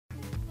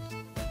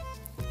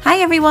Hi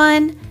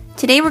everyone!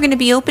 Today we're going to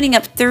be opening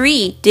up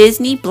 3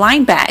 Disney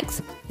blind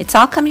bags. It's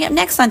all coming up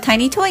next on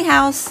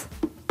TinyToyHouse.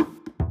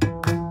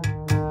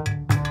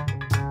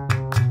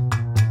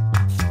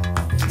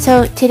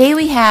 So today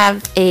we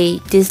have a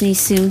Disney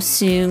Tsum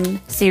Tsum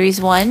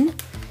Series 1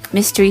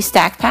 Mystery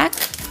Stack Pack,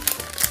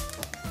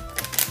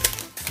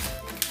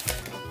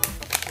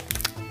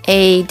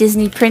 a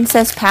Disney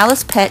Princess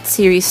Palace Pet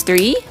Series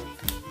 3,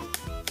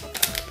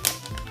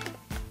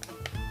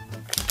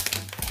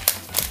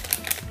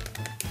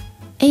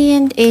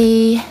 and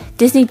a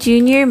Disney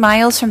Junior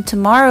Miles from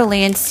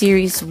Tomorrowland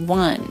Series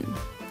 1.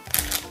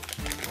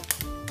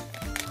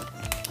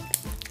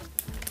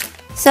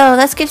 So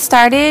let's get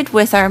started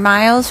with our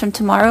Miles from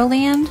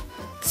Tomorrowland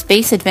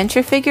Space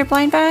Adventure Figure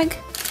blind bag.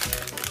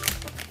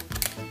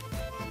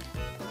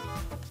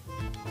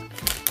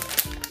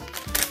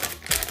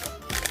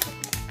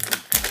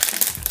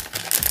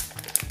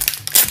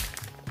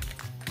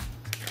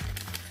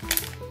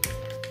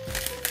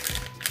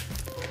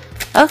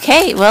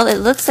 Okay, well it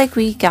looks like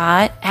we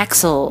got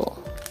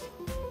Axel.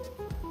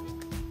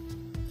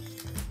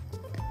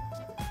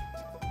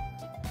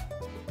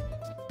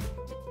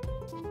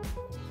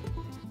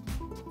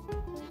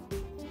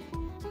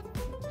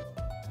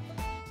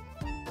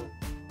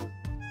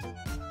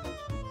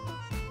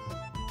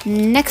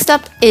 Next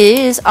up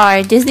is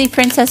our Disney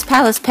Princess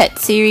Palace Pet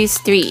Series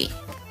 3.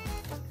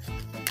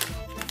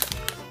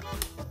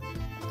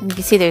 And you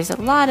can see there's a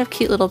lot of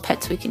cute little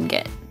pets we can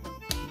get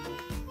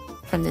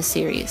from this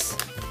series.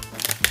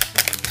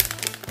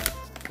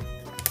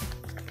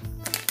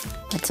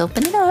 Let's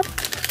open it up.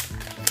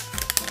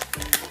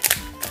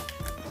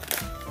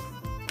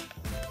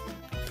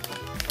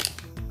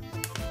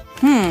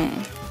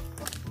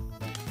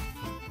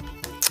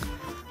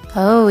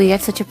 Oh, we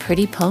got such a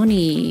pretty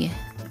pony.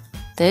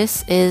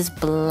 This is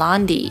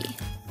Blondie.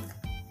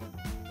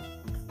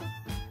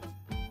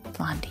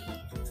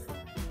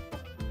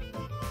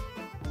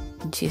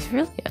 And she's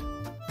really a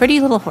pretty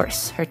little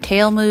horse. Her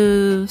tail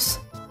moves.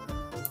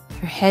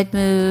 Her head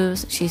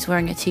moves. She's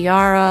wearing a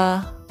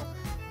tiara.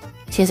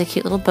 She has a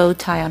cute little bow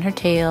tie on her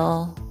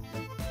tail.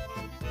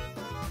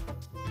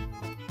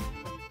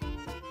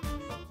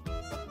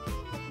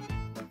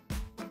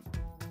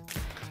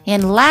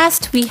 And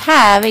last we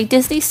have a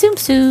Disney Tsum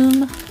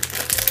Tsum.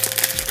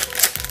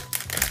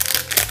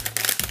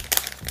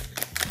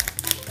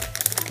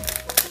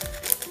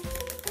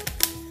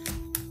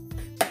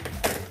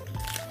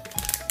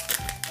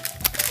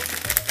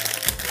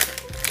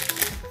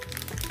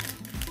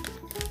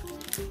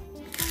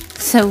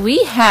 So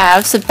we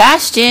have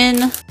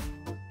Sebastian.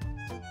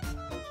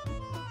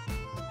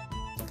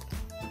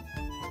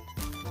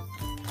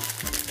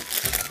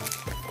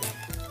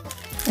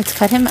 Let's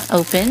cut him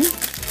open.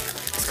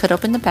 Let's cut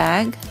open the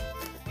bag.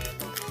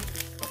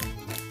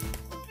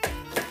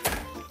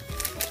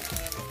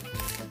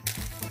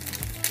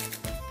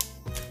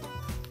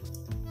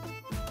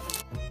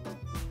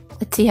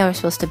 Let's see how we're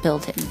supposed to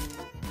build him.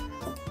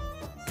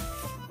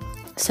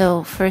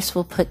 So first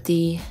we'll put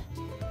the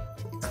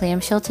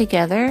clamshell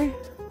together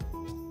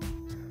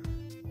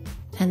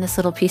and this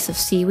little piece of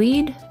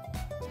seaweed.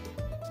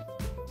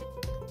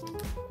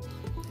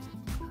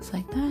 Just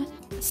like that.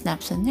 It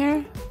snaps in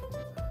there.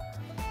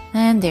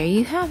 And there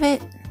you have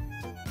it.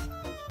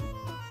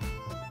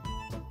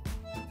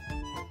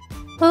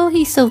 Oh,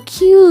 he's so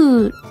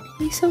cute.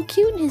 He's so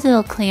cute in his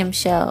little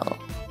clamshell.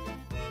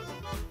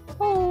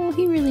 Oh,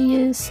 he really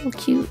is so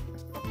cute.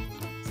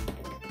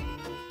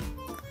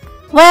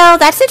 Well,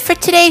 that's it for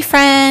today,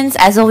 friends.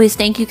 As always,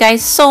 thank you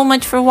guys so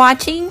much for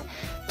watching.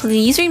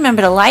 Please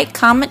remember to like,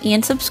 comment,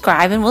 and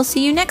subscribe, and we'll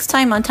see you next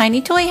time on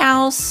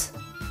TinyToyHouse.